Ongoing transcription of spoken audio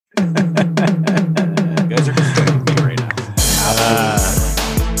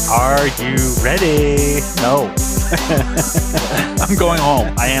Are you ready? No. I'm going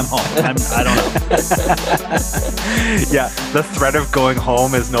home. I am home. I don't know. Yeah, the threat of going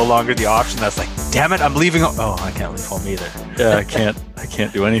home is no longer the option. That's like, damn it, I'm leaving. Oh, I can't leave home either. Yeah, I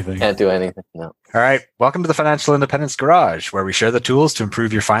can't do anything. Can't do anything. No. All right, welcome to the Financial Independence Garage, where we share the tools to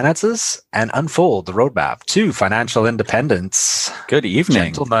improve your finances and unfold the roadmap to financial independence. Good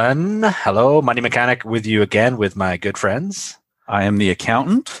evening, gentlemen. Hello, Money Mechanic with you again with my good friends. I am the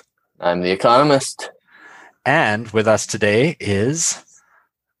accountant. I'm the economist. And with us today is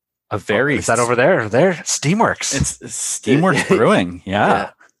a very... is that over there? There, Steamworks. It's Steamworks Brewing. Yeah.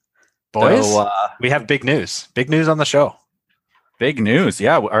 Boys, so, we have big news. Big news on the show. Big news.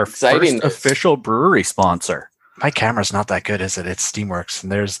 Yeah, our Exciting first official brewery sponsor. My camera's not that good, is it? It's Steamworks.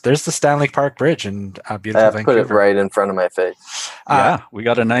 And there's the Stanley Park Bridge in beautiful Vancouver. Put it right in front of my face. Yeah, we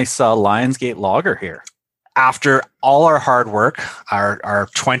got a nice Lionsgate lager here. After all our hard work, our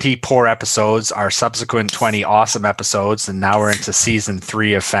 20 poor episodes, our subsequent 20 awesome episodes, and now we're into season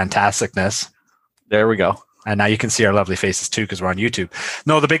 3 of fantasticness. There we go. And now you can see our lovely faces too, because we're on YouTube.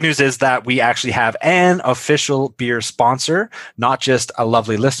 No, the big news is that we actually have an official beer sponsor, not just a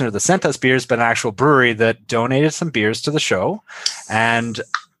lovely listener that sent us beers, but an actual brewery that donated some beers to the show. And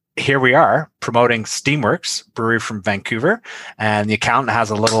here we are promoting Steamworks Brewery from Vancouver. And the accountant has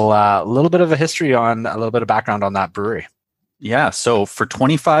a little bit of a history on, a little bit of background on that brewery. Yeah, so for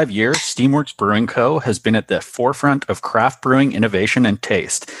 25 years, Steamworks Brewing Co. has been at the forefront of craft brewing innovation and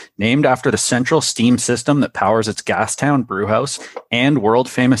taste. Named after the central steam system that powers its Gastown brewhouse and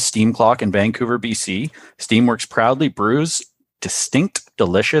world-famous steam clock in Vancouver, BC, Steamworks proudly brews distinct,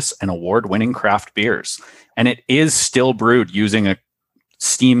 delicious, and award-winning craft beers. And it is still brewed using a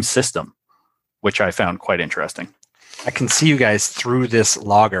steam system, which I found quite interesting. I can see you guys through this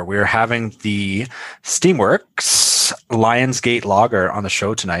lager. We're having the Steamworks Lionsgate lager on the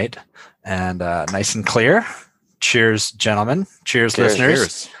show tonight, and nice and clear. Cheers, gentlemen. Cheers, listeners.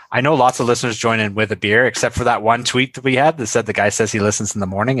 Cheers. I know lots of listeners join in with a beer, except for that one tweet that we had that said the guy says he listens in the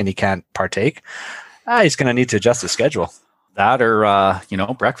morning and he can't partake. He's going to need to adjust his schedule. That or,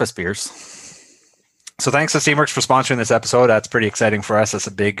 breakfast beers. So thanks to Steamworks for sponsoring this episode. That's pretty exciting for us. That's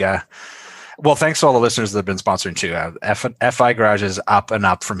a big... well, thanks to all the listeners that have been sponsoring too. FI Garage is up and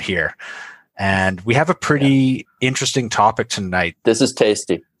up from here. And we have a pretty interesting topic tonight. This is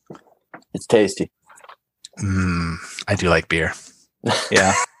tasty. It's tasty. I do like beer.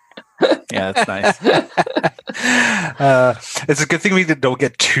 Yeah. Yeah, it's nice. It's a good thing we don't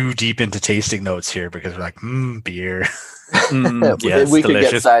get too deep into tasting notes here because we're like, beer. Yes, we could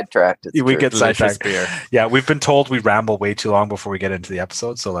get sidetracked. We get sidetracked. Beer. Yeah, we've been told we ramble way too long before we get into the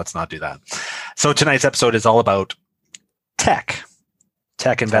episode, so let's not do that. So tonight's episode is all about tech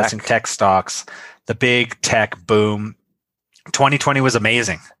investing, tech stocks, the big tech boom. 2020 was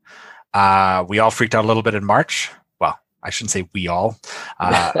amazing. We all freaked out a little bit in March. Well, I shouldn't say we all.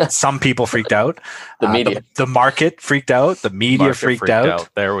 Some people freaked out. The media. The market freaked out. The media freaked out.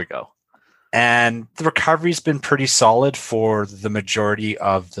 There we go. And the recovery's been pretty solid for the majority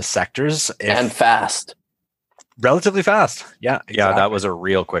of the sectors. And fast. Relatively fast. Yeah. Exactly. Yeah, that was a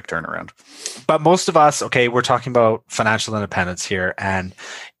real quick turnaround. But most of us, we're talking about financial independence here. And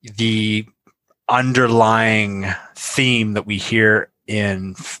the underlying theme that we hear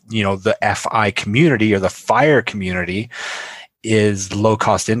in, the FI community or the FIRE community is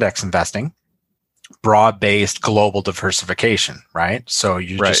low-cost index investing. Broad-based global diversification, right? So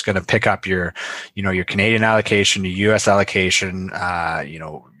you're just going to pick up your Canadian allocation, your US allocation,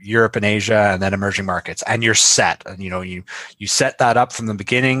 Europe and Asia, and then emerging markets, and you're set. And you set that up from the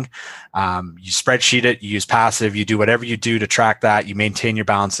beginning. You spreadsheet it, you use passive, you do whatever you do to track that. You maintain your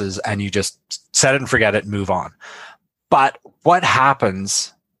balances, and you just set it and forget it and move on. But what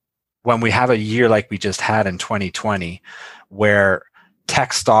happens when we have a year like we just had in 2020, where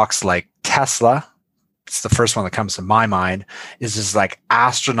tech stocks like Tesla, it's the first one that comes to my mind, is just like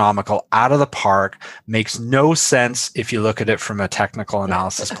astronomical, out of the park, makes no sense if you look at it from a technical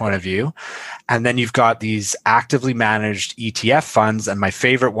analysis point of view. And then you've got these actively managed ETF funds. And my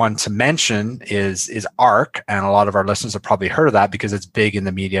favorite one to mention is ARK. And a lot of our listeners have probably heard of that because it's big in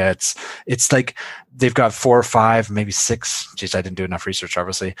the media. It's like they've got 4 or 5, maybe 6. Geez, I didn't do enough research,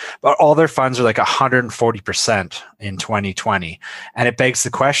 obviously. But all their funds are like 140% in 2020. And it begs the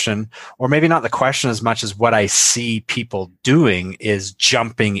question, or maybe not the question as much as what I see people doing is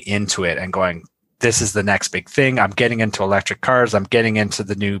jumping into it and going, this is the next big thing. I'm getting into electric cars. I'm getting into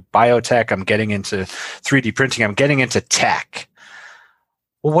the new biotech. I'm getting into 3D printing. I'm getting into tech.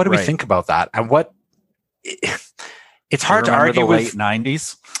 Well, what do we think about that? And it's hard to argue the with late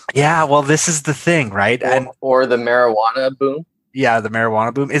 90s. Yeah, well, this is the thing, right? Or the marijuana boom. Yeah, the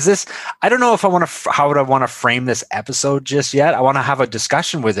marijuana boom. Is this? I don't know if I want to. How would I want to frame this episode just yet? I want to have a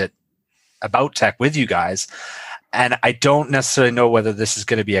discussion with it about tech with you guys, and I don't necessarily know whether this is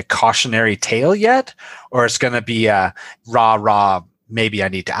going to be a cautionary tale yet, or it's going to be a rah. Maybe I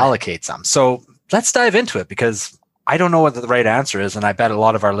need to allocate some. So let's dive into it, because I don't know what the right answer is, and I bet a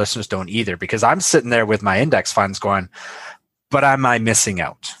lot of our listeners don't either. Because I'm sitting there with my index funds going, but am I missing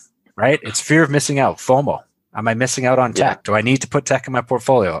out? Right? It's fear of missing out, FOMO. Am I missing out on tech? Do I need to put tech in my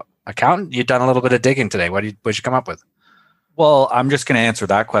portfolio? Accountant, you've done a little bit of digging today. What'd you come up with? Well, I'm just going to answer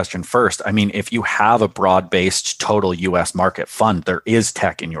that question first. I mean, if you have a broad-based total U.S. market fund, there is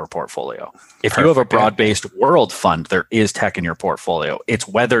tech in your portfolio. If you have a broad-based world fund, there is tech in your portfolio. It's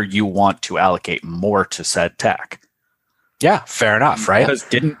whether you want to allocate more to said tech. Yeah, fair enough, right? Because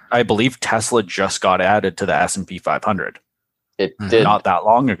I believe Tesla just got added to the S&P 500. It did not that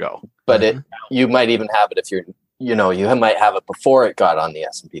long ago. But you might even have it if you might have it before it got on the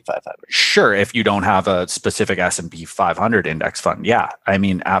S&P 500. Sure, if you don't have a specific S&P 500 index fund. Yeah, I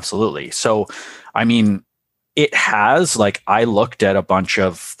mean, absolutely. So, I mean, it has, like, I looked at a bunch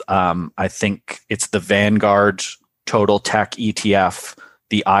of, I think it's the Vanguard Total Tech ETF,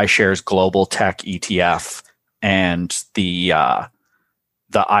 the iShares Global Tech ETF, and the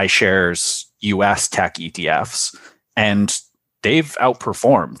iShares US Tech ETFs, and they've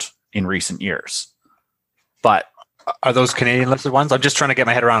outperformed in recent years. But are those Canadian listed ones? I'm just trying to get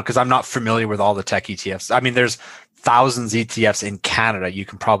my head around, because I'm not familiar with all the tech ETFs. I mean, there's thousands ETFs in Canada. You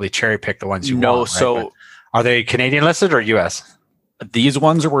can probably cherry pick the ones you want. So right? Are they Canadian listed or US? These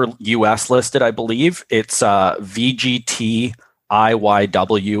ones were US listed, I believe. It's VGT,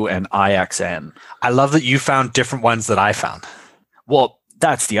 IYW, and IXN. I love that you found different ones that I found. Well,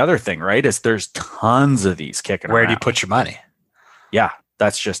 that's the other thing, right? Is there's tons of these kicking around. Where do you put your money? Yeah,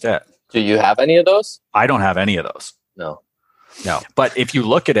 that's just it. Do you have any of those? I don't have any of those. No. But if you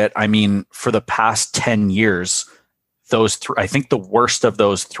look at it, I mean, for the past 10 years, those three, I think the worst of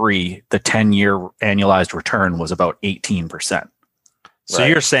those three, the 10-year annualized return was about 18%. So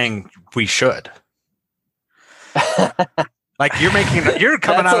you're saying we should. Like you're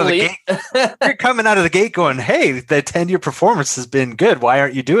coming out of the gate. You're coming out of the gate going, hey, the 10-year performance has been good. Why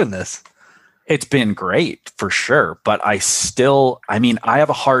aren't you doing this? It's been great for sure. But I have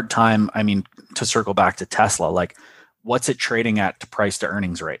a hard time. I mean, to circle back to Tesla, like what's it trading at to price to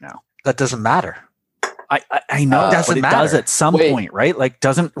earnings right now? That doesn't matter. I know, but it does at some point, right? Like,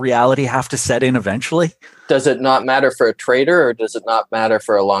 doesn't reality have to set in eventually? Does it not matter for a trader, or does it not matter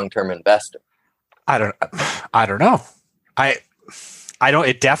for a long-term investor? I don't know. I don't.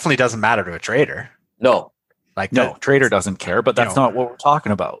 It definitely doesn't matter to a trader. No, trader doesn't care. But that's not what we're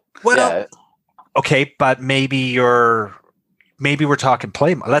talking about. Well, okay, but maybe we're talking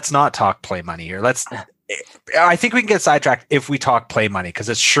play. Let's not talk play money here. I think we can get sidetracked if we talk play money, because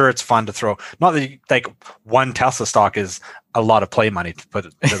it's fun to throw. Not that like one Tesla stock is a lot of play money, to put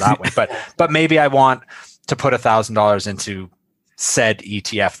it that way, but maybe I want to put $1,000 into said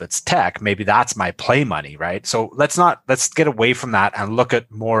ETF that's tech. Maybe that's my play money, right? So let's get away from that and look at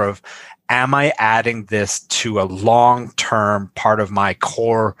more of, am I adding this to a long-term part of my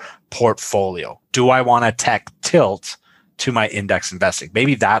core portfolio? Do I want a tech tilt to my index investing?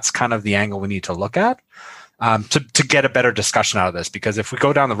 Maybe that's kind of the angle we need to look at to get a better discussion out of this. Because if we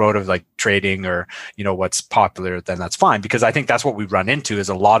go down the road of like trading or what's popular, then that's fine. Because I think that's what we run into, is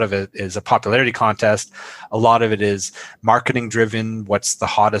a lot of it is a popularity contest. A lot of it is marketing driven. What's the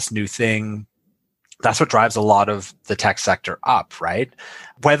hottest new thing? That's what drives a lot of the tech sector up, right?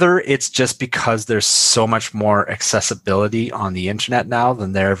 Whether it's just because there's so much more accessibility on the internet now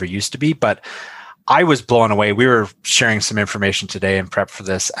than there ever used to be, but I was blown away. We were sharing some information today in prep for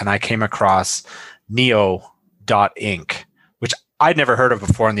this, and I came across Neo.Inc., which I'd never heard of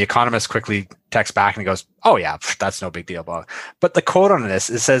before. And the Economist quickly texts back and he goes, oh yeah, that's no big deal. But the quote on this,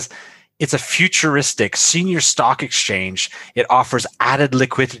 it says, it's a futuristic senior stock exchange. It offers added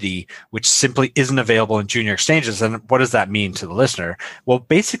liquidity, which simply isn't available in junior exchanges. And what does that mean to the listener? Well,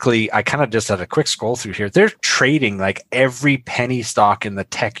 basically, I kind of just had a quick scroll through here. They're trading like every penny stock in the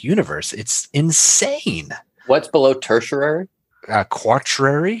tech universe. It's insane. What's below tertiary?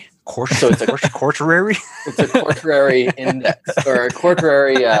 Quaternary? So it's a quaternary? It's a quaternary index or a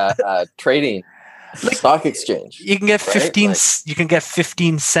quaternary trading. Stock exchange. You can get 15. Right? You can get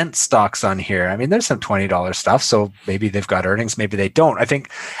 15-cent stocks on here. I mean, there's some $20 stuff. So maybe they've got earnings, maybe they don't. I think,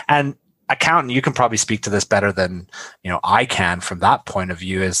 and accountant, you can probably speak to this better than I can from that point of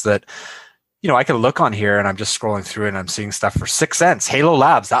view. Is that I can look on here and I'm just scrolling through and I'm seeing stuff for 6 cents. Halo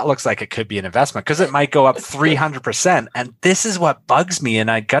Labs, that looks like it could be an investment because it might go up 300%. And this is what bugs me.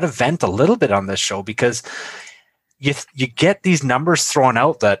 And I got to vent a little bit on this show because you get these numbers thrown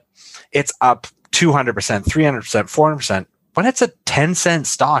out that it's up 200%, 300%, 400%. When it's a 10-cent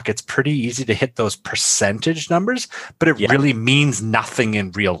stock, it's pretty easy to hit those percentage numbers, but it really means nothing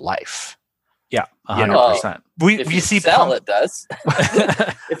in real life. Yeah, 100%. If you sell, it does.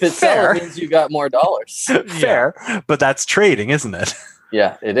 If it's sell, it means you got more dollars. Fair, but that's trading, isn't it?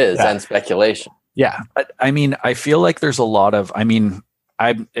 Yeah, it is, and speculation. Yeah. I mean, I feel like there's a lot of,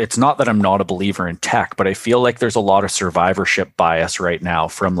 it's not that I'm not a believer in tech, but I feel like there's a lot of survivorship bias right now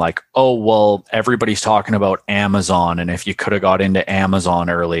from like, oh, well, everybody's talking about Amazon. And if you could have got into Amazon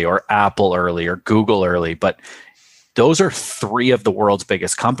early or Apple early or Google early, but those are 3 of the world's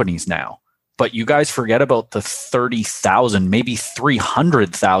biggest companies now. But you guys forget about the 30,000, maybe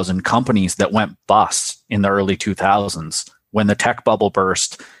 300,000 companies that went bust in the early 2000s when the tech bubble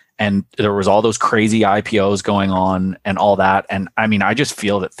burst. And there was all those crazy IPOs going on and all that. And I mean, I just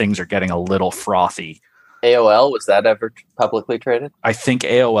feel that things are getting a little frothy. AOL, was that ever publicly traded? I think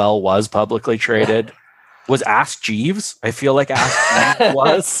AOL was publicly traded. Was Ask Jeeves? I feel like Ask Jeeves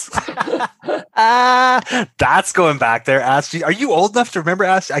was. That's going back there. Ask Jeeves. Are you old enough to remember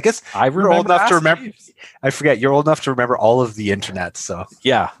Ask? I guess I remember you're old enough Ask to remember. Jeeves. I forget. You're old enough to remember all of the internet. So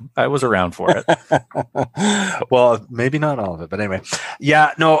yeah, I was around for it. Well, maybe not all of it, but anyway.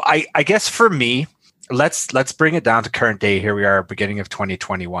 Yeah, no, I guess for me, let's bring it down to current day. Here we are, beginning of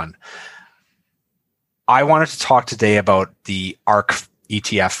 2021. I wanted to talk today about the ARK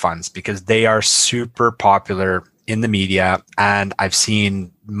ETF funds because they are super popular in the media, and I've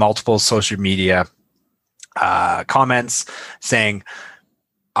seen multiple social media comments saying,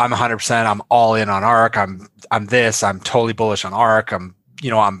 "I'm 100%. I'm all in on ARK. I'm this. I'm totally bullish on ARK. I'm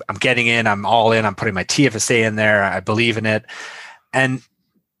getting in. I'm all in. I'm putting my TFSA in there. I believe in it." And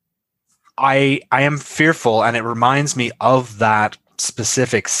I am fearful, and it reminds me of that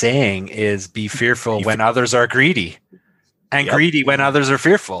specific saying: "Is be fearful when others are greedy." And greedy when others are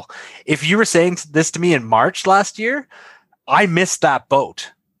fearful. If you were saying this to me in March last year, I missed that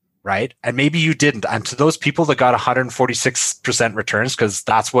boat, right? And maybe you didn't. And to those people that got 146% returns, because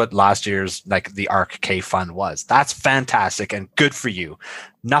that's what last year's like the ARK K fund was. That's fantastic and good for you.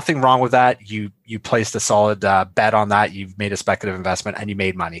 Nothing wrong with that. You placed a solid bet on that. You've made a speculative investment and you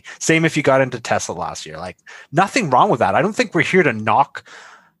made money. Same if you got into Tesla last year. Like nothing wrong with that. I don't think we're here to knock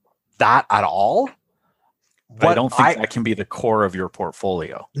that at all. I don't think that can be the core of your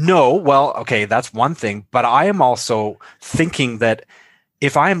portfolio. No, well, okay, that's one thing. But I am also thinking that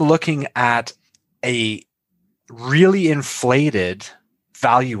if I'm looking at a really inflated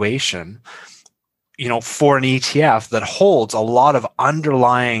valuation, for an ETF that holds a lot of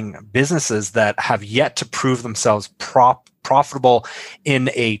underlying businesses that have yet to prove themselves profitable in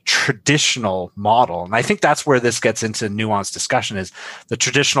a traditional model. And I think that's where this gets into nuanced discussion, is the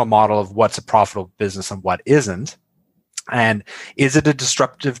traditional model of what's a profitable business and what isn't. And is it a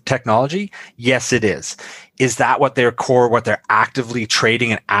disruptive technology? Yes, it is. Is that what their core, what they're actively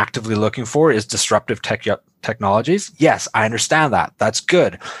trading and actively looking for is disruptive technologies? Yes, I understand that. That's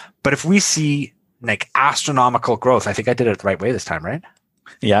good. But if we see like astronomical growth, I think I did it the right way this time, right?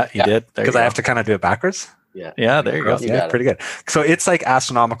 Yeah, you did. Because I have to kind of do it backwards. Yeah, there you go. Yeah, pretty good. So it's like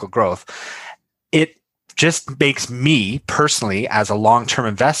astronomical growth. It just makes me personally, as a long-term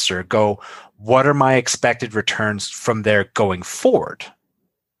investor, go, what are my expected returns from there going forward?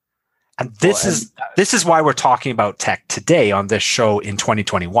 And this is why we're talking about tech today on this show in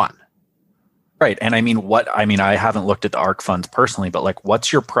 2021. Right. And I haven't looked at the ARK funds personally, but like,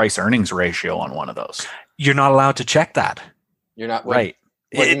 what's your price earnings ratio on one of those? You're not allowed to check that. You're not right.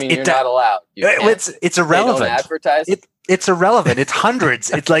 What do you mean you're not allowed? It's irrelevant. They don't advertise it? It's irrelevant. It's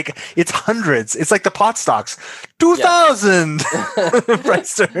hundreds. It's hundreds. It's like the pot stocks. 2,000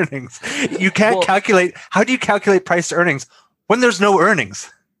 price to earnings. You can't calculate. How do you calculate price to earnings when there's no earnings?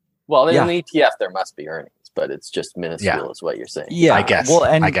 Well, in an ETF, there must be earnings, but it's just minuscule is what you're saying. Yeah, I guess. Well,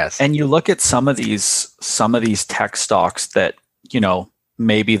 and you look at some of these tech stocks that,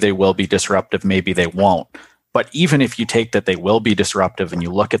 maybe they will be disruptive, maybe they won't. But even if you take that they will be disruptive and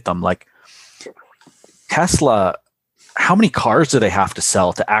you look at them like Tesla, how many cars do they have to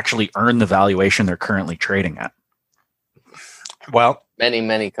sell to actually earn the valuation they're currently trading at? Well, many,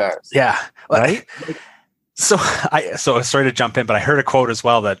 many cars. Yeah. Right. So sorry to jump in, but I heard a quote as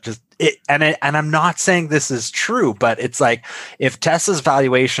well that and I'm not saying this is true, but it's like if Tesla's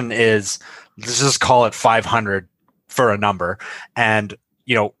valuation is, let's just call it 500 for a number, and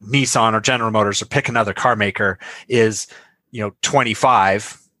Nissan or General Motors or pick another car maker is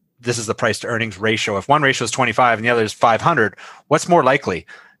 25. This is the price to earnings ratio. If one ratio is 25 and the other is 500, what's more likely?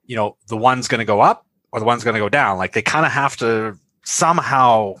 The one's going to go up or the one's going to go down. Like they kind of have to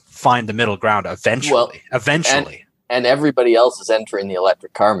somehow find the middle ground eventually. and everybody else is entering the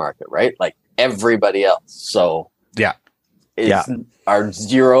electric car market, right? Like everybody else. So Yeah. Are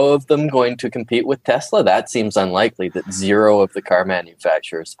zero of them going to compete with Tesla? That seems unlikely, that zero of the car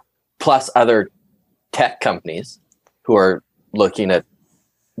manufacturers plus other tech companies who are looking at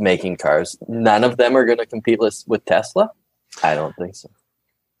making cars, none of them are going to compete with Tesla? I don't think so.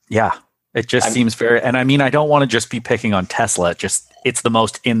 Yeah. It just seems very, and I mean, I don't want to just be picking on Tesla. It's the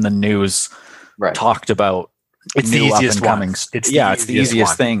most in the news, talked about. It's the easiest one. It's the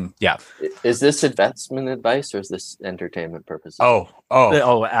easiest thing. Yeah. Is this investment advice or is this entertainment purposes?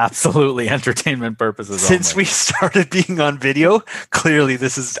 Oh, absolutely entertainment purposes. Since we started being on video, clearly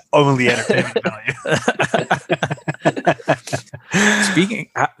this is only entertainment value.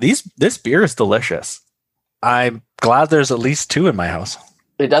 This beer is delicious. I'm glad there's at least 2 in my house.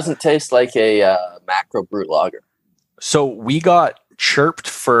 It doesn't taste like a macro brew lager. So we got chirped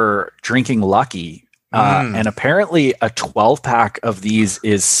for drinking Lucky. And apparently a 12-pack of these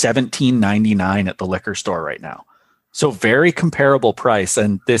is $17.99 at the liquor store right now. So very comparable price.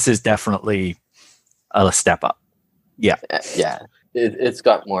 And this is definitely a step up. Yeah. Yeah. It's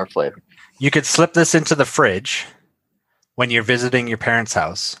got more flavor. You could slip this into the fridge when you're visiting your parents'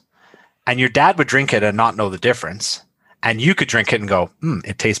 house, and your dad would drink it and not know the difference. And you could drink it and go,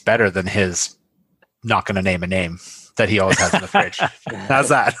 it tastes better than his, not going to name a name, that he always has in the fridge. How's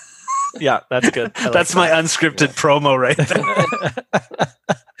that? Yeah, that's good. That's my unscripted promo right there.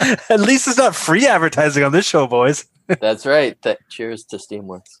 At least it's not free advertising on this show, boys. That's right. Cheers to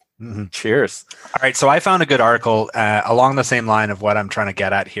Steamworks. Mm-hmm. Cheers. All right, so I found a good article along the same line of what I'm trying to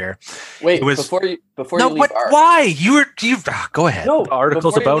get at here. Wait, before you leave ARC. Why? You go ahead. No, the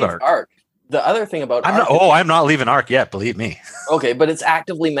article's about ARC. The other thing about ARC. I'm not leaving ARC yet, believe me. Okay, but it's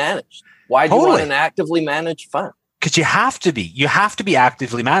actively managed. Why do you want an actively managed fund? Because you have to be. You have to be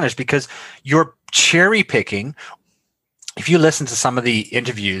actively managed because you're cherry picking. If you listen to some of the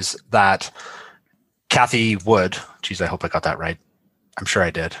interviews that Kathy Wood, geez, I hope I got that right. I'm sure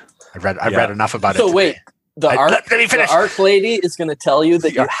I did. I read enough about it. So wait, let me finish. The ARC lady is going to tell you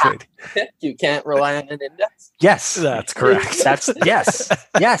that you have to pick. You can't rely on an index. Yes, that's correct. Yes.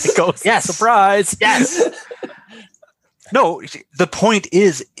 Surprise. Yes. No, the point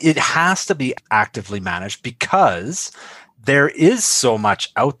is it has to be actively managed because there is so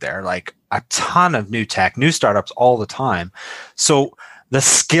much out there, like a ton of new tech, new startups all the time. So the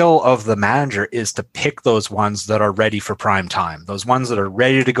skill of the manager is to pick those ones that are ready for prime time, those ones that are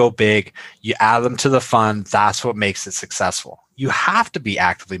ready to go big. You add them to the fund. That's what makes it successful. You have to be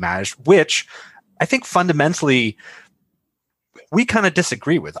actively managed, which I think fundamentally we kind of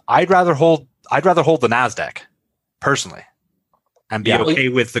disagree with. I'd rather hold the NASDAQ. Personally, and be okay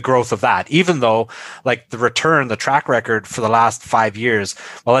with the growth of that, even though like the track record for the last 5 years,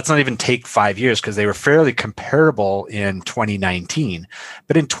 well, let's not even take 5 years because they were fairly comparable in 2019.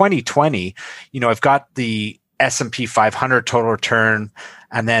 But in 2020, I've got the S&P 500 total return,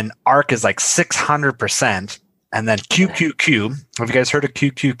 and then ARC is like 600%. And then QQQ, have you guys heard of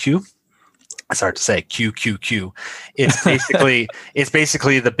QQQ? It's hard to say QQQ. It's basically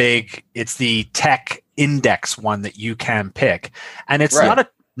it's the tech index one that you can pick, and it's not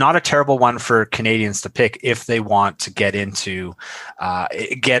a terrible one for Canadians to pick if they want to get into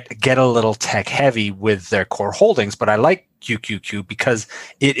get a little tech heavy with their core holdings. But I like QQQ because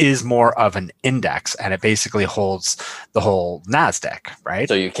it is more of an index, and it basically holds the whole NASDAQ, right?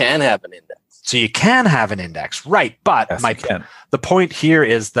 So you can have an index. So you can have an index, right? But the point here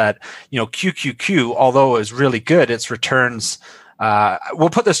is that QQQ, although is really good, its returns.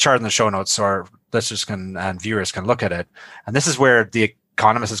 We'll put this chart in the show notes, so our listeners and viewers can look at it. And this is where the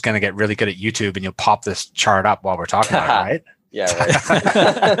Economist is going to get really good at YouTube, and you'll pop this chart up while we're talking about it, right? Yeah,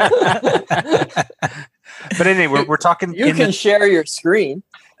 right. But anyway, we're talking. You can share your screen.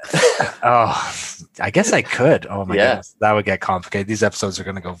 Oh, I guess I could. Oh my goodness, that would get complicated. These episodes are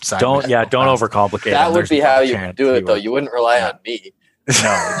going to go sideways. Don't overcomplicate. That would be how you would do it, though. You wouldn't rely on me.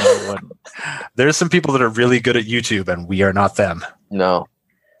 No, you wouldn't. There's some people that are really good at YouTube, and we are not them. No,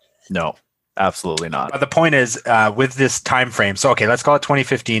 absolutely not. But the point is, with this time frame, so okay, let's call it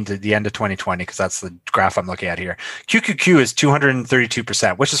 2015 to the end of 2020 because that's the graph I'm looking at here. QQQ is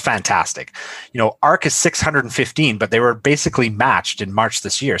 232%, which is fantastic. ARC is 615, but they were basically matched in March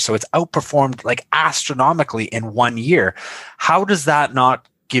this year, so it's outperformed like astronomically in 1 year. How does that not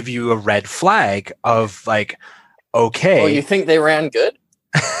give you a red flag of like, okay? Well, you think they ran good?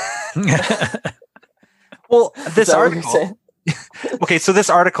 Well, this article. Okay, so this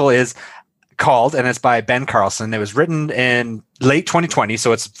article is called, and it's by Ben Carlson. It was written in late 2020,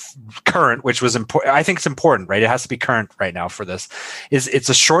 so it's current, which was important. I think it's important, right? It has to be current right now for this. It's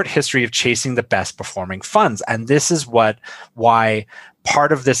a short history of chasing the best performing funds, and this is why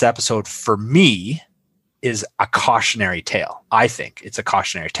part of this episode for me is a cautionary tale. I think it's a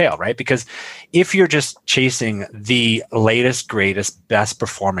cautionary tale, right? Because if you're just chasing the latest, greatest, best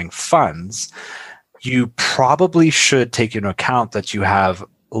performing funds, you probably should take into account that you have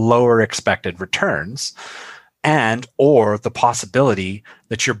lower expected returns and or the possibility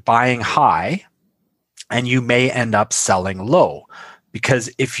that you're buying high and you may end up selling low.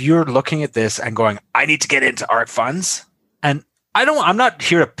 Because if you're looking at this and going, I need to get into ARK funds, and I'm not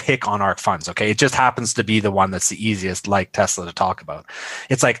here to pick on ARK funds, okay? It just happens to be the one that's the easiest, like Tesla, to talk about.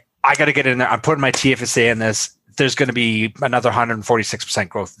 It's like, I got to get in there. I'm putting my TFSA in this. There's going to be another 146%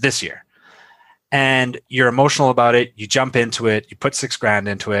 growth this year. And you're emotional about it. You jump into it. You put $6,000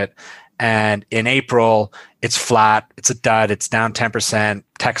 into it. And in April, it's flat. It's a dud. It's down 10%.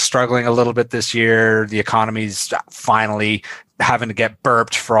 Tech's struggling a little bit this year. The economy's finally having to get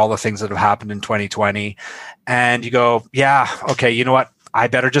burped for all the things that have happened in 2020. And you go, yeah, okay, you know what? I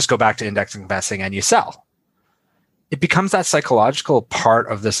better just go back to index investing, and you sell. It becomes that psychological part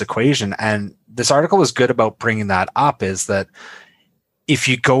of this equation. And this article is good about bringing that up, is that if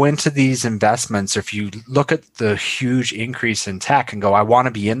you go into these investments, or if you look at the huge increase in tech and go, I want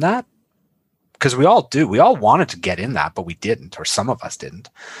to be in that, because we all do. We all wanted to get in that, but we didn't, or some of us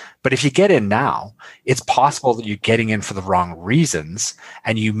didn't. But if you get in now, it's possible that you're getting in for the wrong reasons,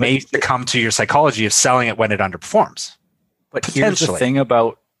 and you may succumb to your psychology of selling it when it underperforms. But here's the thing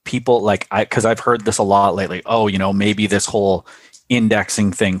about people, because I've heard this a lot lately. Oh, maybe this whole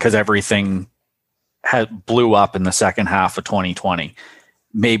indexing thing, because everything blew up in the second half of 2020.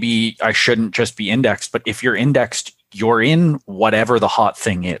 Maybe I shouldn't just be indexed. But if you're indexed, you're in whatever the hot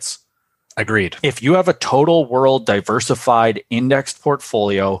thing is. Agreed. If you have a total world diversified indexed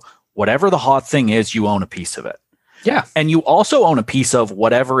portfolio, whatever the hot thing is, you own a piece of it. Yeah. And you also own a piece of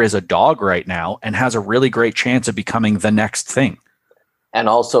whatever is a dog right now and has a really great chance of becoming the next thing. And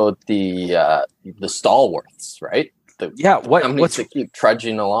also the stalwarts, right? What's to keep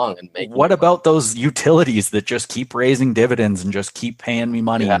trudging along and making. What about those utilities that just keep raising dividends and just keep paying me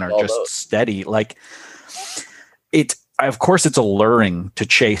money and are just steady? Of course, it's alluring to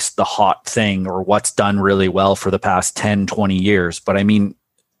chase the hot thing or what's done really well for the past 10, 20 years. But I mean,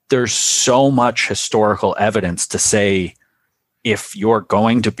 there's so much historical evidence to say if you're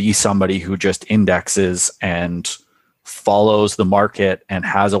going to be somebody who just indexes and follows the market and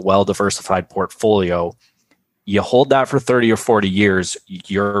has a well-diversified portfolio, you hold that for 30 or 40 years,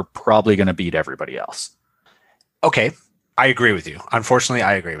 you're probably going to beat everybody else. Okay. I agree with you. Unfortunately,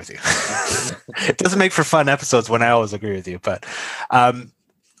 I agree with you. It doesn't make for fun episodes when I always agree with you. But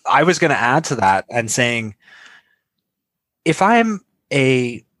I was going to add to that and saying, if I'm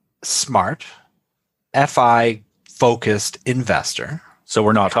a smart, FI-focused investor. So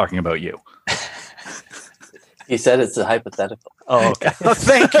we're not talking about you. He said it's a hypothetical. Oh, okay. Oh,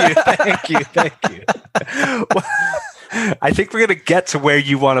 thank you. I think we're going to get to where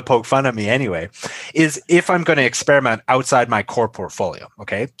you want to poke fun at me anyway, is if I'm going to experiment outside my core portfolio.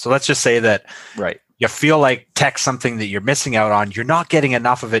 Okay. So let's just say that you feel like tech's something that you're missing out on. You're not getting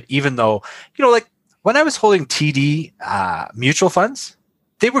enough of it, even though, like when I was holding TD mutual funds,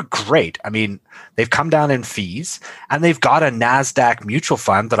 they were great. I mean, they've come down in fees, and they've got a NASDAQ mutual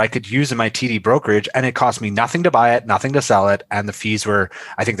fund that I could use in my TD brokerage, and it cost me nothing to buy it, nothing to sell it. And the fees were,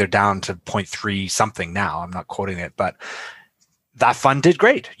 I think they're down to 0.3 something now. I'm not quoting it, but that fund did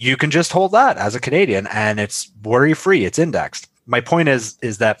great. You can just hold that as a Canadian, and it's worry-free. It's indexed. My point is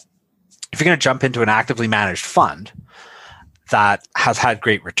that if you're going to jump into an actively managed fund that has had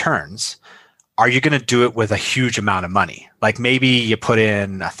great returns, are you going to do it with a huge amount of money? Like maybe you put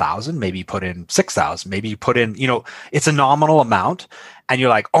in 1,000, maybe you put in 6,000, maybe you put in, it's a nominal amount, and you're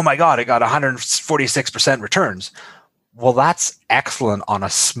like, oh my God, I got 146% returns. Well, that's excellent on a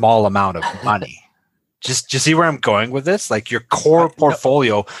small amount of money. Just see where I'm going with this? Like your core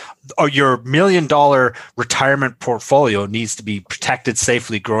portfolio or your $1 million retirement portfolio needs to be protected,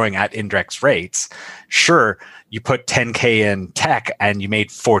 safely growing at index rates. Sure, you put 10K in tech and you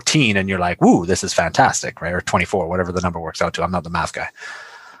made 14 and you're like, woo, this is fantastic, right? Or 24, whatever the number works out to. I'm not the math guy.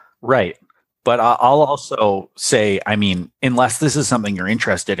 Right. But I'll also say, I mean, unless this is something you're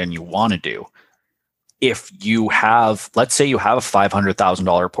interested in, you want to do, if you have, let's say you have a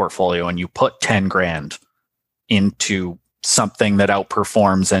 $500,000 portfolio and you put 10 grand into something that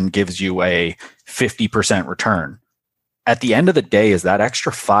outperforms and gives you a 50% return, at the end of the day, is that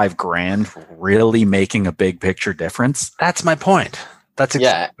extra $5,000 really making a big picture difference? That's my point. That's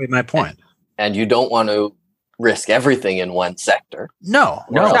exactly my point. and you don't want to risk everything in one sector. No,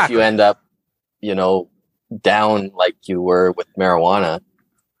 Or else you end up, down like you were with marijuana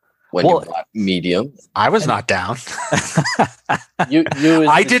when you bought Medium. I was not down.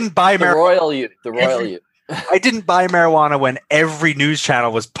 I didn't buy the royal you. The royal you. I didn't buy marijuana when every news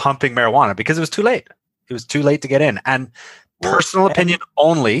channel was pumping marijuana because it was too late. It was too late to get in. And personal opinion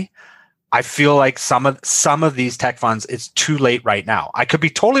only, I feel like some of these tech funds, it's too late right now. I could be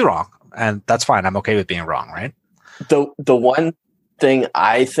totally wrong, and that's fine. I'm okay with being wrong, right? The one thing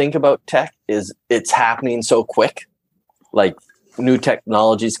I think about tech is it's happening so quick. Like new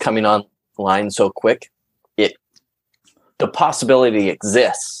technologies coming online so quick. The possibility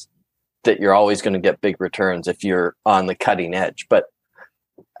exists that you're always going to get big returns if you're on the cutting edge. But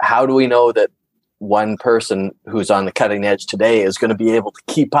how do we know that one person who's on the cutting edge today is going to be able to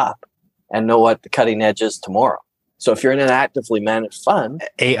keep up and know what the cutting edge is tomorrow? So if you're in an actively managed fund,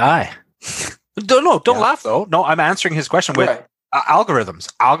 AI. Don't laugh though. No, I'm answering his question with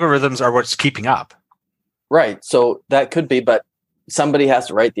algorithms. Algorithms are what's keeping up. Right. So that could be, but somebody has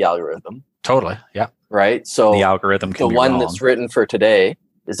to write the algorithm. Totally. Yeah. Right. So the algorithm can the be one wrong. that's written for today,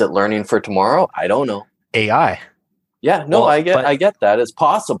 is it learning for tomorrow? I don't know. AI. Yeah. No, I get that. It's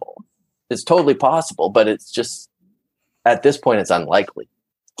possible. It's totally possible, but it's just at this point, it's unlikely.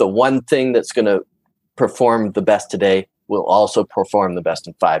 The one thing that's going to perform the best today will also perform the best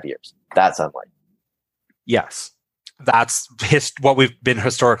in 5 years. That's unlikely. Yes. That's what we've been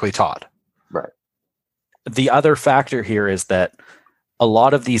historically taught. Right. The other factor here is that a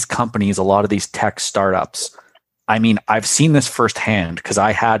lot of these companies, a lot of these tech startups, I mean, I've seen this firsthand because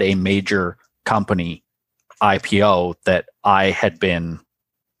I had a major company IPO that I had been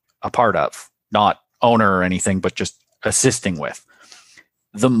a part of, not owner or anything, but just assisting with.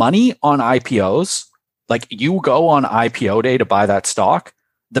 The money on IPOs, like you go on IPO day to buy that stock,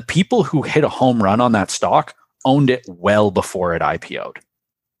 the people who hit a home run on that stock owned it well before it IPO'd.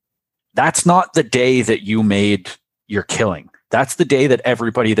 That's not the day that you made your killing. That's the day that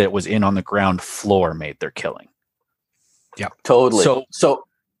everybody that was in on the ground floor made their killing. Yeah, totally. So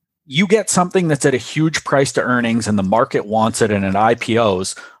you get something that's at a huge price to earnings and the market wants it and it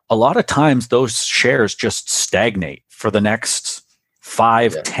IPOs. A lot of times those shares just stagnate for the next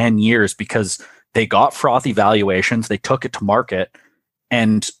 5-10 years because they got frothy valuations. They took it to market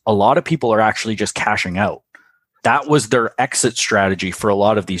and a lot of people are actually just cashing out. That was their exit strategy for a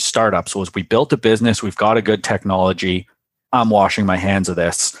lot of these startups was we built a business. We've got a good technology. I'm washing my hands of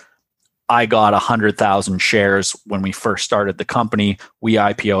this. I got 100,000 shares when we first started the company. We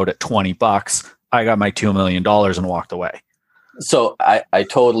IPO'd at $20. I got my $2 million and walked away. So I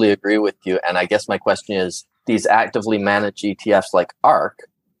totally agree with you. And I guess my question is, these actively managed ETFs like ARK,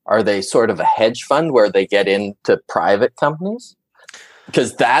 are they sort of a hedge fund where they get into private companies?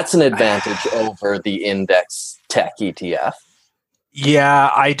 Because that's an advantage over the index tech ETF. Yeah,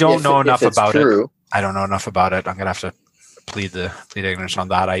 I don't know enough about it. I don't know enough about it. I'm going to have to plead ignorance on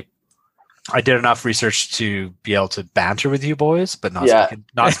that. I did enough research to be able to banter with you boys, but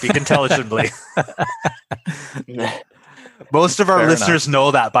not speak intelligently. Most of our listeners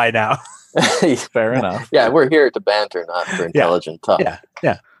know that by now. Fair enough. Yeah, we're here to banter, not for intelligent talk.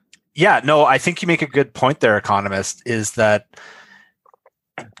 Yeah. No, I think you make a good point there, economist, is that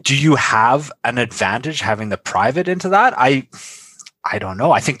do you have an advantage having the private into that? I don't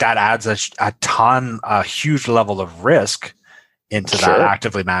know. I think that adds a huge level of risk into that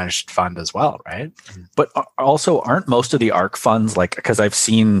actively managed fund as well, right? But also, aren't most of the ARK funds, like, because I've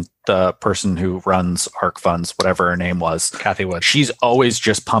seen the person who runs ARK funds, whatever her name was, Kathy Wood, she's always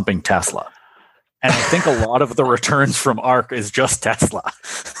just pumping Tesla. And I think a lot of the returns from ARK is just Tesla.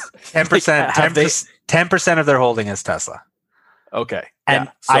 10% of their holding is Tesla. Okay.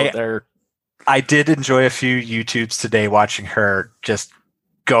 And I did enjoy a few YouTubes today watching her just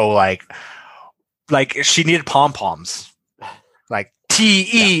go like she needed pom-poms. Like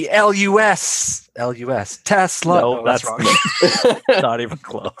TELUS Tesla. No, that's wrong. Not even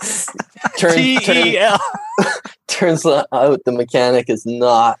close. Turns out the mechanic is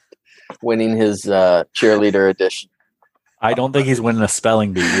not winning his cheerleader edition. I don't think he's winning a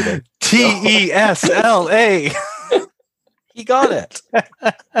spelling bee either. TESLA. He got it.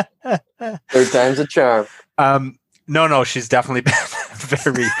 Third time's a charm. No, she's definitely been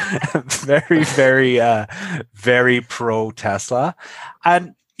very, very, very, very pro Tesla.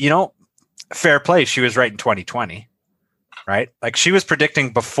 And, fair play. She was right in 2020, right? Like she was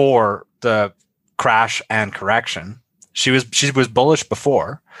predicting before the crash and correction. She was bullish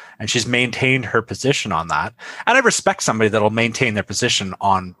before, and she's maintained her position on that. And I respect somebody that'll maintain their position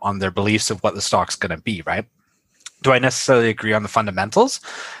on their beliefs of what the stock's going to be, right? Do I necessarily agree on the fundamentals?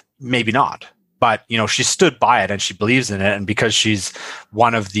 maybe not. But, she stood by it and she believes in it. And because she's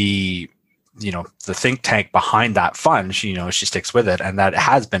one of the think tank behind that fund, she sticks with it. And that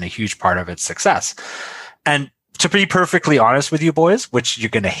has been a huge part of its success. And to be perfectly honest with you boys, which you're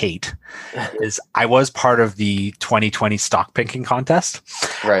going to hate, is I was part of the 2020 stock picking contest.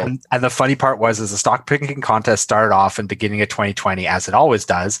 Right. And the funny part was the stock picking contest started off in the beginning of 2020, as it always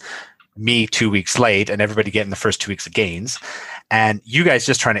does, me 2 weeks late and everybody getting the first 2 weeks of gains. And you guys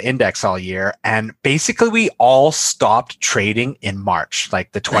just trying to index all year. And basically we all stopped trading in March.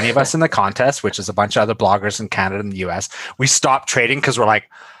 Like the 20 of us in the contest, which is a bunch of other bloggers in Canada and the US, we stopped trading because we're like,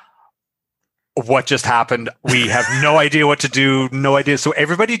 what just happened? We have no idea what to do. No idea. So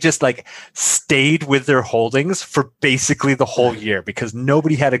everybody just like stayed with their holdings for basically the whole year because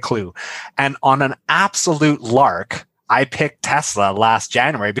nobody had a clue. And on an absolute lark, I picked Tesla last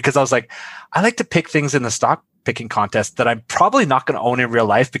January because I was like, I like to pick things in the stock picking contest that I'm probably not going to own in real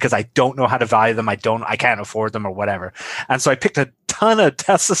life because I don't know how to value them. I can't afford them or whatever. And so I picked a ton of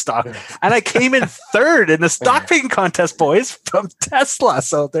Tesla stock and I came in third in the stock picking contest, boys, from Tesla.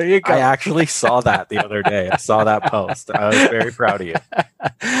 So there you go. I actually saw that the other day. I saw that post. I was very proud of you.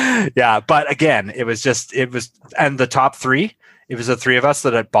 Yeah. But again, and the top three, it was the three of us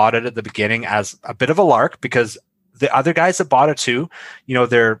that had bought it at the beginning as a bit of a lark because the other guys that bought it too,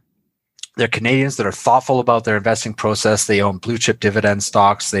 they're Canadians that are thoughtful about their investing process. They own blue chip dividend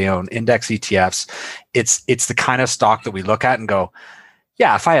stocks. They own index ETFs. It's the kind of stock that we look at and go,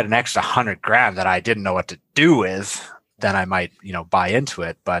 yeah, if I had an extra $100,000 that I didn't know what to do with, then I might, buy into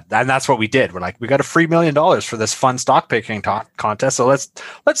it. And that's what we did. We're like, we got a free $1 million for this fun stock picking contest. So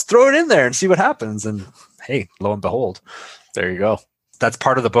let's throw it in there and see what happens. And hey, lo and behold, there you go. That's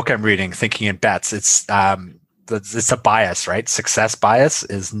part of the book I'm reading, Thinking in Bets. It's a bias, right? Success bias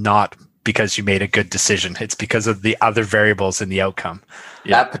is not because you made a good decision. It's because of the other variables in the outcome.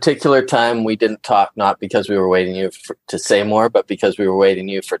 Yeah. That particular time we didn't talk, not because we were waiting you to say more, but because we were waiting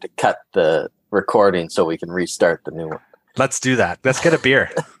you to cut the recording so we can restart the new one. Let's do that. Let's get a beer.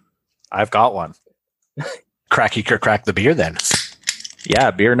 I've got one. Crack the beer then.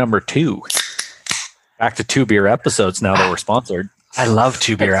 Yeah, beer number 2. Back to 2 beer episodes now that we're sponsored. I love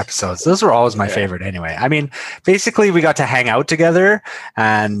 2 beer episodes. Those were always my favorite anyway. I mean, basically we got to hang out together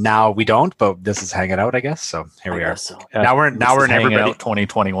and now we don't, but this is hanging out, I guess. So here we are. So. Yeah, now we're in everybody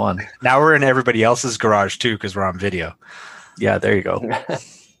 2021. Now we're in everybody else's garage too, because we're on video. Yeah, there you go.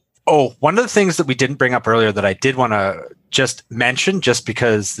 Oh, one of the things that we didn't bring up earlier that I did want to just mention, just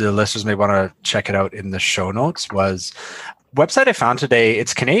because the listeners may want to check it out in the show notes, was a website I found today.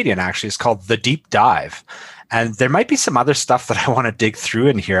 It's Canadian, actually. It's called The Deep Dive. And there might be some other stuff that I want to dig through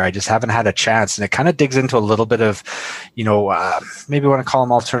in here. I just haven't had a chance. And it kind of digs into a little bit of, maybe want to call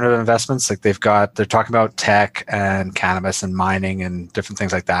them alternative investments. Like they're talking about tech and cannabis and mining and different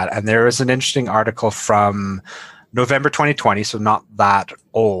things like that. And there is an interesting article from November 2020, so not that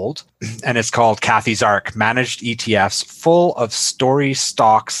old. And it's called Kathy's Arc, Managed ETFs Full of Story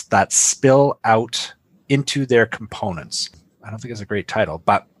Stocks That Spill Out into Their Components. I don't think it's a great title,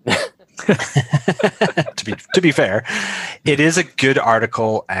 but to be fair, it is a good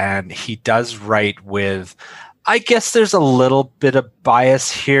article, and he does write with, I guess there's a little bit of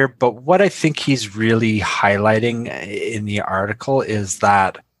bias here, but what I think he's really highlighting in the article is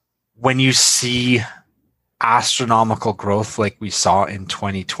that when you see astronomical growth like we saw in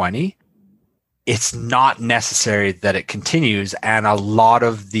 2020, it's not necessary that it continues. And a lot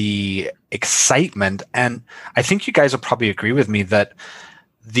of the excitement, and I think you guys will probably agree with me that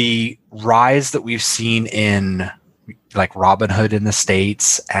the rise that we've seen in like Robinhood in the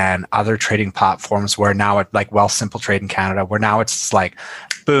States and other trading platforms where now it like Wealthsimple Trade in Canada, where now it's like,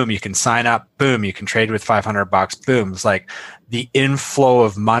 boom, you can sign up, boom, you can trade with $500, boom. It's like the inflow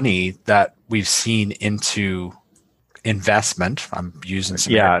of money that we've seen into investment. I'm using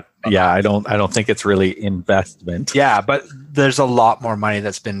some I don't think it's really investment. Yeah, but there's a lot more money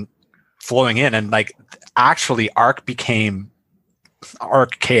that's been flowing in, and like actually ARK-K,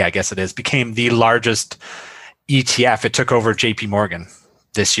 I guess it is, became the largest ETF. It took over JP Morgan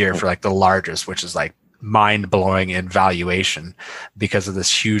this year for like the largest, which is like mind blowing in valuation because of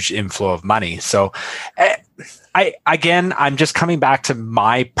this huge inflow of money. So I'm just coming back to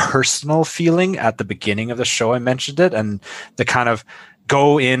my personal feeling at the beginning of the show. I mentioned it, and the kind of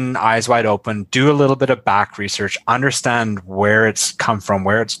go in eyes wide open, do a little bit of back research, understand where it's come from,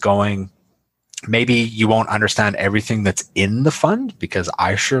 where it's going. Maybe you won't understand everything that's in the fund, because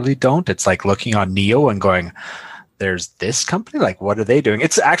I surely don't. It's like looking on Neo and going, there's this company, like what are they doing?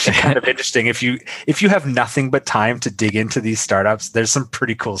 It's actually kind of interesting. If you have nothing but time to dig into these startups, there's some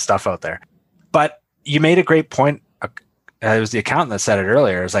pretty cool stuff out there. But you made a great point it was the accountant that said it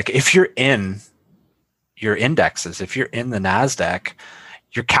earlier. It's like, if you're in your indexes, if you're in the NASDAQ,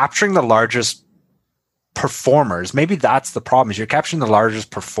 you're capturing the largest performers. Maybe that's the problem, is you're capturing the largest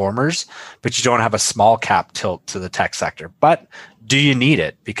performers, but you don't have a small cap tilt to the tech sector. But do you need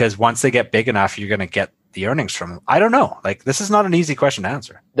it? Because once they get big enough, you're going to get the earnings from them. I don't know. Like, this is not an easy question to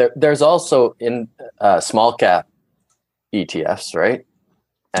answer. There's also in small cap ETFs, right?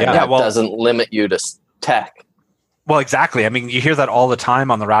 And that doesn't limit you to tech. Well, exactly. I mean, you hear that all the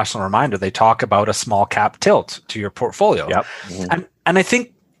time on the Rational Reminder. They talk about a small cap tilt to your portfolio. Yep. And I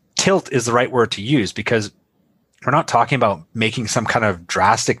think tilt is the right word to use, because we're not talking about making some kind of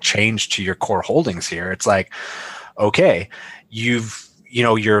drastic change to your core holdings here. It's like, okay,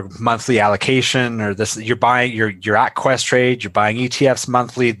 your monthly allocation, or this, you're at Questrade, you're buying ETFs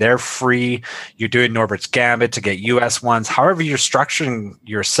monthly, they're free. You're doing Norbert's Gambit to get US ones. However you're structuring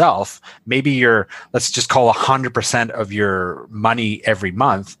yourself, maybe let's just call 100% of your money every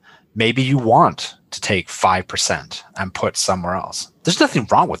month. Maybe you want to take 5% and put somewhere else. There's nothing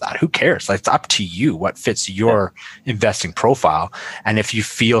wrong with that. Who cares? Like, it's up to you what fits your investing profile. And if you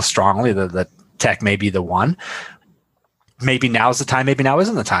feel strongly that tech may be the one, maybe now's the time, maybe now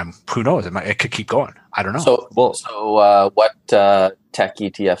isn't the time. Who knows? It could keep going. I don't know. So what tech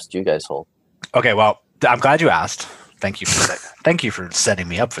ETFs do you guys hold? Okay, well, I'm glad you asked. Thank you for setting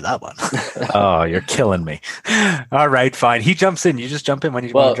me up for that one. Oh, you're killing me. All right, fine. He jumps in. You just jump in when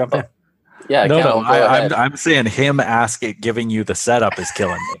you want to jump in. Yeah, I'm saying him giving you the setup is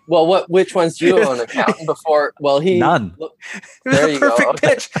killing me. Well, which ones do you own? Accountant before? Well, none. It was a perfect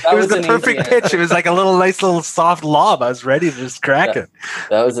pitch. It was the perfect pitch. It was like a nice little soft lob. I was ready to just crack it.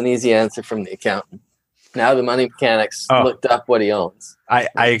 That was an easy answer from the accountant. Now the money mechanics looked up what he owns. I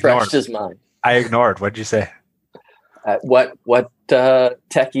ignored his mind. I ignored. What'd you say? What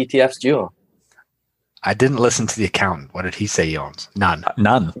tech ETFs do you own? I didn't listen to the accountant. What did he say he owns? None.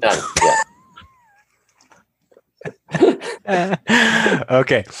 Yeah.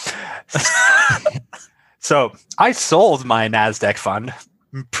 Okay. So I sold my NASDAQ fund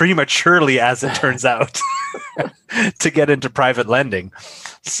prematurely, as it turns out, to get into private lending.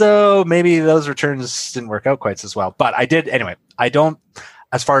 So maybe those returns didn't work out quite as well. But I did anyway. I don't,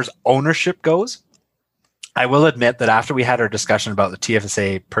 as far as ownership goes, I will admit that after we had our discussion about the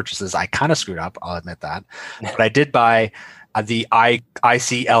TFSA purchases, I kind of screwed up. I'll admit that. But I did buy the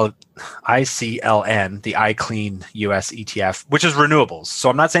ICLN, the iClean US ETF, which is renewables. So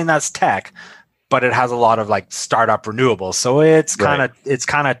I'm not saying that's tech, but it has a lot of like startup renewables. So it's kind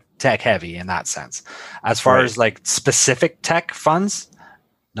of tech heavy in that sense. As far as like specific tech funds,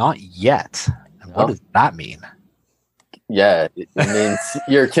 not yet. And what does that mean? Yeah, it means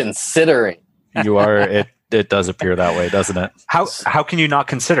you're considering. You are. It does appear that way, doesn't it? How can you not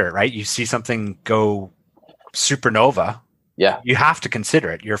consider it, right? You see something go supernova. Yeah. You have to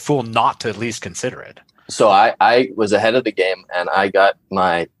consider it. You're a fool not to at least consider it. So I was ahead of the game, and I got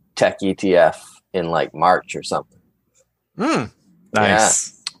my tech ETF in like March or something. Nice.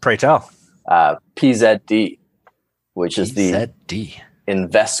 Yeah. Pray tell. PZD, which is the PZD.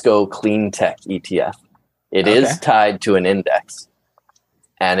 Invesco Clean Tech ETF. It is tied to an index,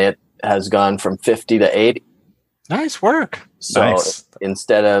 and it has gone from 50 to 80. Nice work. So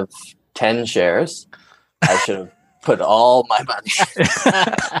instead of 10 shares, I should have put all my money.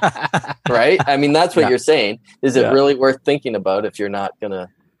 Right? I mean, that's what you're saying. Is it really worth thinking about if you're not going to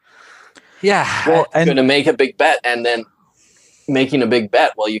going to make a big bet, and then making a big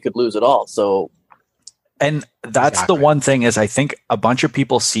bet, well, you could lose it all. So, and that's the one thing is I think a bunch of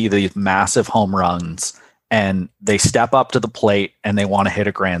people see these massive home runs and they step up to the plate and they want to hit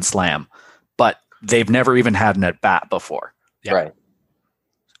a grand slam, but they've never even had an at bat before. Yeah. Right.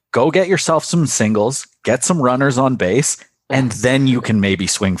 Go get yourself some singles, get some runners on base, and then you can maybe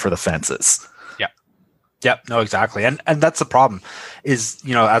swing for the fences. Yep. No, exactly. And that's the problem is,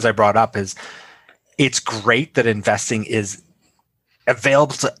 as I brought up, is it's great that investing is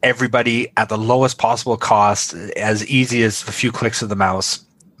available to everybody at the lowest possible cost, as easy as a few clicks of the mouse.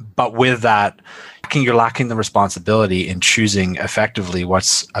 But with that, you're lacking the responsibility in choosing effectively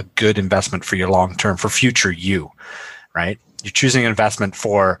what's a good investment for your long term, for future you, right? You're choosing an investment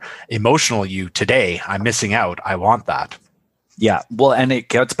for emotional you today. I'm missing out. I want that. Yeah. Well, and it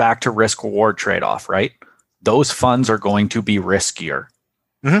gets back to risk reward trade-off, right? Those funds are going to be riskier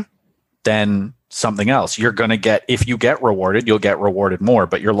than something else. You're going to get, if you get rewarded, you'll get rewarded more,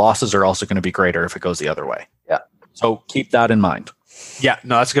 but your losses are also going to be greater if it goes the other way. Yeah. So keep that in mind. Yeah,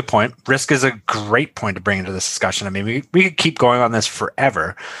 no, that's a good point. Risk is a great point to bring into this discussion. I mean, we could keep going on this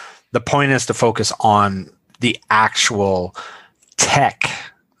forever. The point is to focus on the actual tech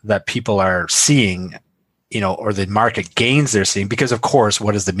that people are seeing or the market gains they're seeing, because of course,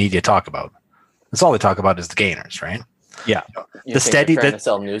 what does the media talk about? That's all they talk about is the gainers, right? Yeah. You think they're trying to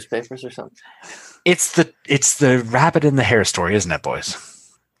sell newspapers or something? It's the rabbit in the hair story, isn't it, boys?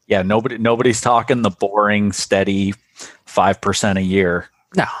 Yeah, nobody's talking the boring, steady 5% a year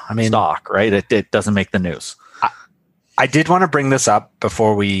No, I mean stock, right? It doesn't make the news. I did want to bring this up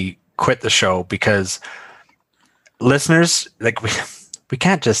before we quit the show, because listeners, like we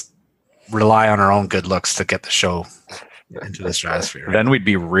can't just rely on our own good looks to get the show into the stratosphere. Right? Then we'd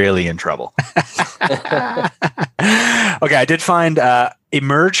be really in trouble. Okay, I did find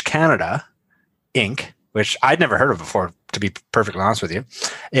Emerge Canada Inc., which I'd never heard of before, to be perfectly honest with you.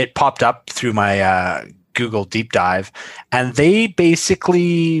 It popped up through my Google deep dive, and they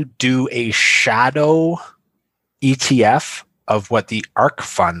basically do a shadow ETF of what the ARK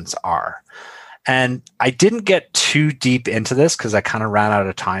funds are. And I didn't get too deep into this because I kind of ran out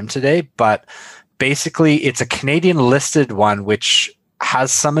of time today, but basically it's a Canadian listed one, which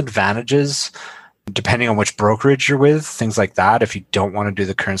has some advantages depending on which brokerage you're with, things like that. If you don't want to do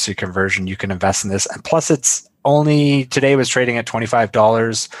the currency conversion, you can invest in this. And plus, it's only today was trading at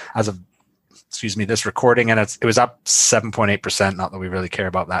 $25 as of, this recording, and it was up 7.8%. Not that we really care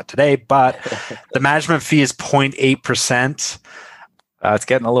about that today, but the management fee is 0.8%. It's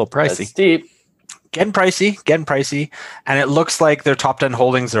getting a little pricey. That's steep. Getting pricey. And it looks like their top 10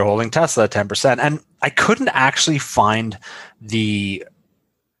 holdings, they're holding Tesla at 10%. And I couldn't actually find the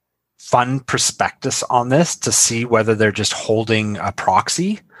fund prospectus on this to see whether they're just holding a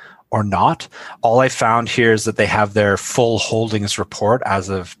proxy or not. All I found here is that they have their full holdings report as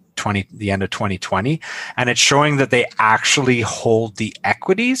of the end of 2020, and it's showing that they actually hold the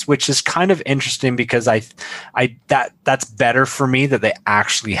equities, which is kind of interesting because that's better for me that they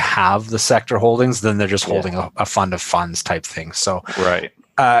actually have the sector holdings than they're just holding a fund of funds type thing. So right.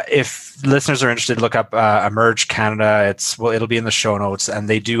 If listeners are interested, look up Emerge Canada. It'll be in the show notes, and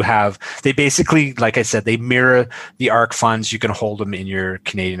they basically, like I said, they mirror the ARK funds. You can hold them in your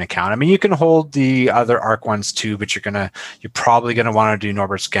Canadian account. I mean, you can hold the other ARK ones too, but you're probably gonna want to do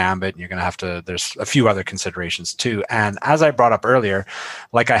Norbert's Gambit, and you're gonna have to. There's a few other considerations too. And as I brought up earlier,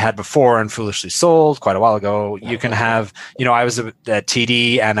 like I had before and foolishly sold quite a while ago, you can have. I was at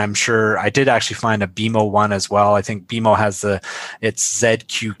TD, and I'm sure I did actually find a BMO one as well. I think BMO has it's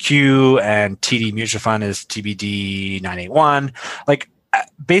ZQQ, and TD Mutual Fund is TBD 981. Like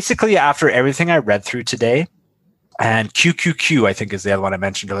basically after everything I read through today, and QQQ I think is the other one I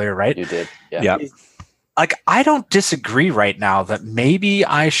mentioned earlier, right? You did. Yeah. Like I don't disagree right now that maybe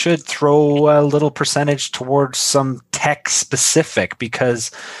I should throw a little percentage towards some tech specific,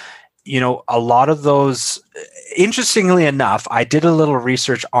 because a lot of those, interestingly enough, I did a little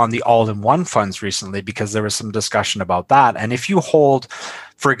research on the all-in-one funds recently because there was some discussion about that. And if you hold,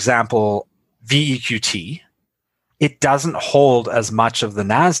 for example, VEQT, it doesn't hold as much of the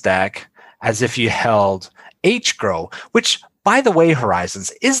NASDAQ as if you held HGRO, which, by the way,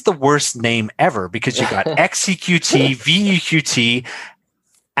 Horizons, is the worst name ever because you've got XEQT, VEQT,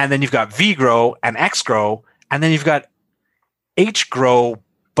 and then you've got VGRO and XGRO, and then you've got HGRO,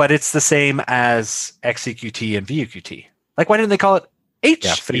 but it's the same as XEQT and VEQT. Like, why didn't they call it HEQT?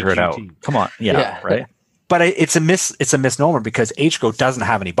 Yeah, figure it out. Come on. Yeah. Right. But it's a misnomer because HGRO doesn't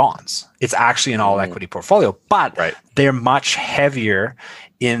have any bonds. It's actually an all equity portfolio, but they're much heavier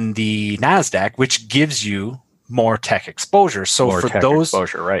in the NASDAQ, which gives you more tech exposure. So for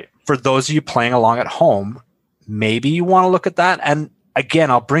those of you playing along at home, maybe you want to look at that. And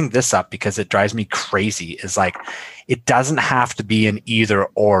again, I'll bring this up because it drives me crazy, is like, it doesn't have to be an either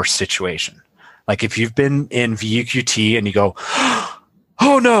or situation. Like if you've been in VEQT and you go,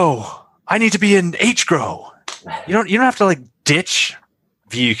 oh no, I need to be in HGRO. You don't have to like ditch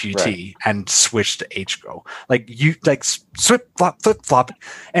VEQT and switch to HGRO. Like you like flip flop.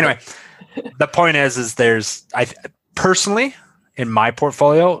 Anyway, the point is personally in my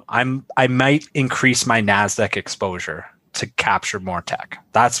portfolio, I might increase my NASDAQ exposure to capture more tech.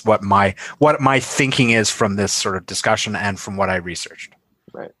 That's what my thinking is from this sort of discussion and from what I researched.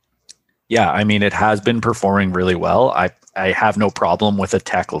 Right. Yeah, I mean, it has been performing really well. I have no problem with a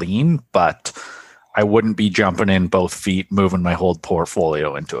tech lean, but I wouldn't be jumping in both feet, moving my whole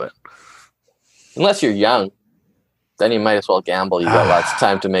portfolio into it. Unless you're young, then you might as well gamble. You got lots of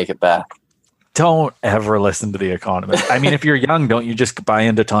time to make it back. Don't ever listen to The Economist. I mean, if you're young, don't you just buy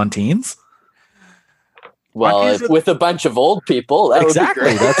into Tontines? Well, with a bunch of old people, that exactly.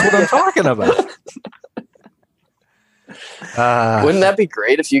 would be great. That's what I'm talking about. Wouldn't that be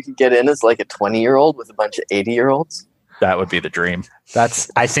great if you could get in as like a 20-year-old with a bunch of 80-year-olds? That would be the dream.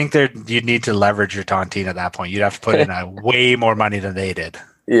 I think you'd need to leverage your tontine at that point. You'd have to put in way more money than they did.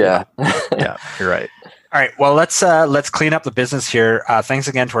 Yeah. Yeah, you're right. All right. Well, let's clean up the business here. Thanks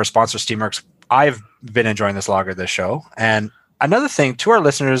again to our sponsor, Steamworks. I've been enjoying this lager, this show. And another thing to our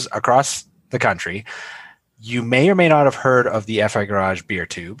listeners across the country, you may or may not have heard of the FI Garage beer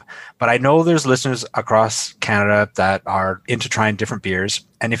tube, but I know there's listeners across Canada that are into trying different beers.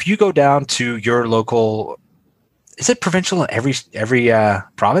 And if you go down to your local, is it provincial in every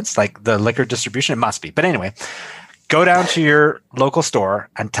province, like the liquor distribution? It must be. But anyway, go down to your local store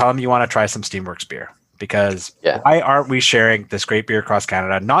and tell them you want to try some Steamworks beer. Because why aren't we sharing this great beer across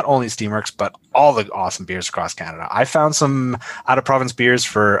Canada? Not only Steamworks, but all the awesome beers across Canada. I found some out-of-province beers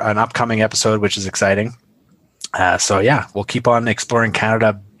for an upcoming episode, which is exciting. So yeah, we'll keep on exploring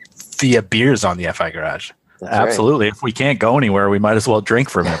Canada via beers on the FI Garage. That's absolutely. Right. If we can't go anywhere, we might as well drink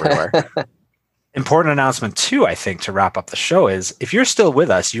from everywhere. Important announcement too, I think, to wrap up the show is if you're still with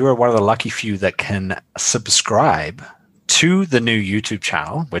us, you are one of the lucky few that can subscribe to the new YouTube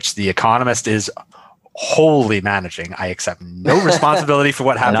channel, which The Economist is wholly managing. I accept no responsibility for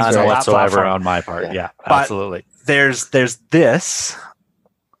what happens on that whatsoever platform. On my part. Yeah, absolutely. There's this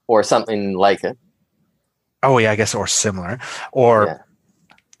or something like it. Oh yeah, I guess or similar or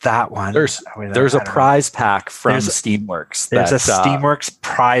that one. There's a prize pack from Steamworks. There's a Steamworks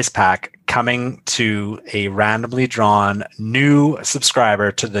prize pack coming to a randomly drawn new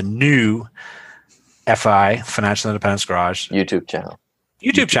subscriber to the new FI Financial Independence Garage YouTube channel.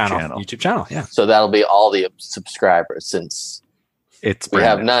 YouTube channel. Yeah. So that'll be all the subscribers since we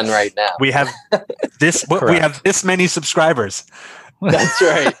have none right now. We have this. We have this many subscribers. That's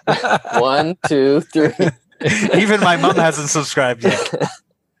right. 1, 2, 3. Even my mom hasn't subscribed yet.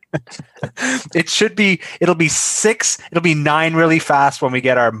 It'll be 6. It'll be 9 really fast when we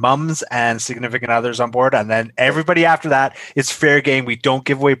get our mums and significant others on board. And then everybody after that, it's fair game. We don't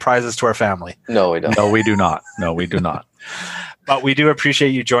give away prizes to our family. No, we don't. No, we do not. But we do appreciate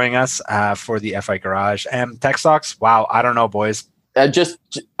you joining us for the FI Garage and Tech Stocks. Wow. I don't know, boys. I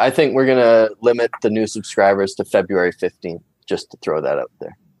think we're going to limit the new subscribers to February 15th, just to throw that out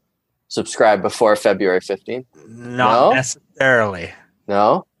there. Subscribe before February 15th? Not necessarily.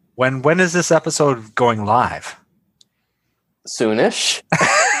 No? When is this episode going live? Soonish.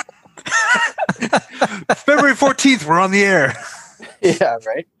 February 14th, we're on the air. Yeah,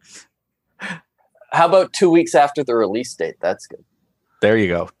 right. How about 2 weeks after the release date? That's good. There you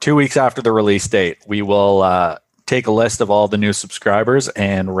go. 2 weeks after the release date, we will take a list of all the new subscribers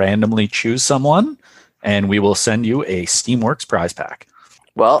and randomly choose someone, and we will send you a Steamworks prize pack.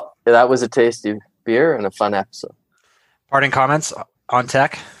 Well, that was a tasty beer and a fun episode. Parting comments on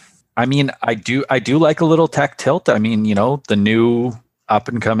tech? I mean, I do like a little tech tilt. I mean, the new up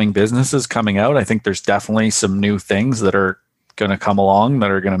and coming businesses coming out. I think there's definitely some new things that are going to come along that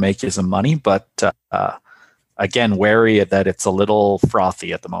are going to make you some money. But again, wary that it's a little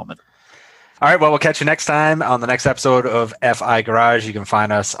frothy at the moment. All right. Well, we'll catch you next time on the next episode of FI Garage. You can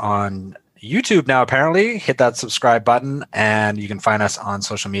find us on YouTube now, apparently. Hit that subscribe button, and you can find us on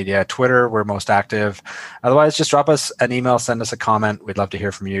social media. Twitter, we're most active. Otherwise, just drop us an email, send us a comment. We'd love to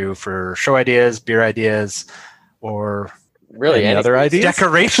hear from you for show ideas, beer ideas, or really any other ideas?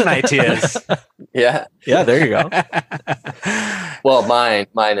 Decoration ideas. Yeah, there you go. Well,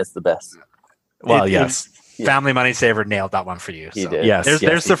 mine is the best. Well, yes. Family Money Saver nailed that one for you. He did. Yes,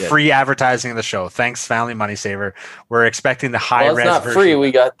 there's the free advertising of the show. Thanks, Family Money Saver. We're expecting the high-res version. It's not free.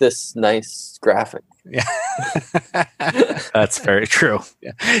 We got this nice graphic. Yeah, that's very true.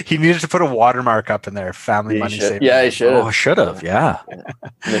 Yeah. He needed to put a watermark up in there. Family Money Saver. Yeah, he should. Oh, should have. Yeah.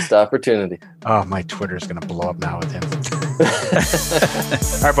 Missed opportunity. Oh, my Twitter's gonna blow up now with him.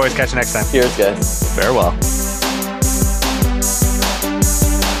 All right, boys. Catch you next time. Cheers, guys. Farewell.